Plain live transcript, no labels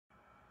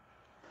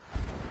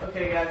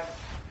Okay guys,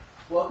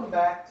 welcome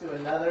back to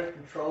another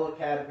Control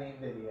Academy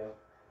video.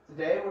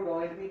 Today we're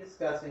going to be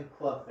discussing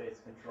club face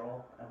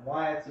control and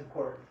why it's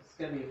important. It's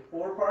going to be a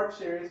 4-part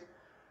series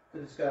to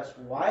discuss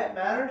why it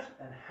matters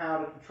and how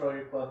to control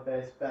your club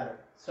face better.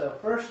 So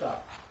first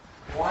off,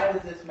 why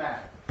does this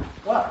matter?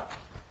 Well,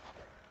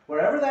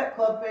 wherever that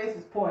club face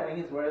is pointing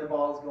is where the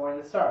ball is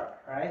going to start,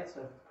 right? So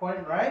if it's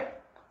pointing right,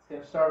 it's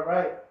going to start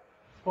right. If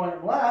it's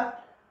pointing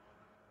left,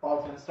 the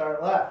ball's going to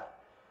start left.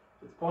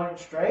 If it's pointing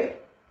straight,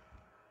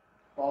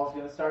 ball's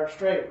going to start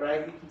straight,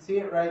 right? You can see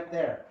it right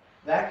there.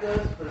 That goes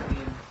for the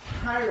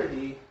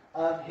entirety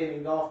of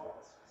hitting golf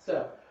balls.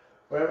 So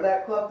wherever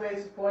that club face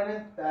is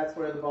pointed, that's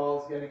where the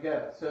ball is going to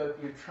go. So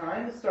if you're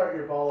trying to start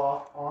your ball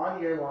off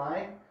on your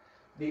line,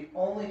 the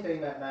only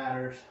thing that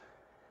matters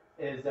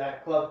is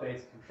that club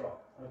face control,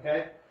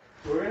 okay?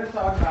 We're going to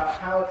talk about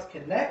how it's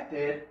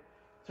connected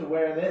to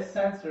where this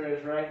sensor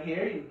is right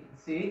here. You can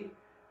see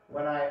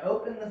when I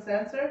open the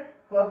sensor,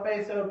 club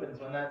face opens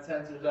when that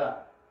sensor's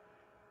up.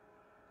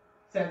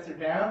 Sensor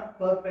down,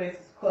 club face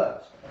is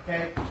closed,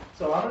 okay?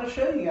 So I'm going to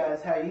show you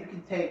guys how you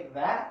can take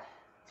that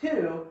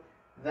to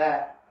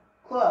that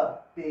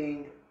club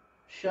being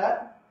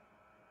shut,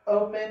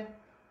 open,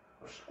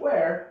 or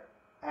square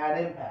at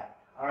impact.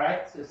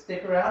 Alright, so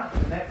stick around for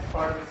the next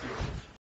part of the series.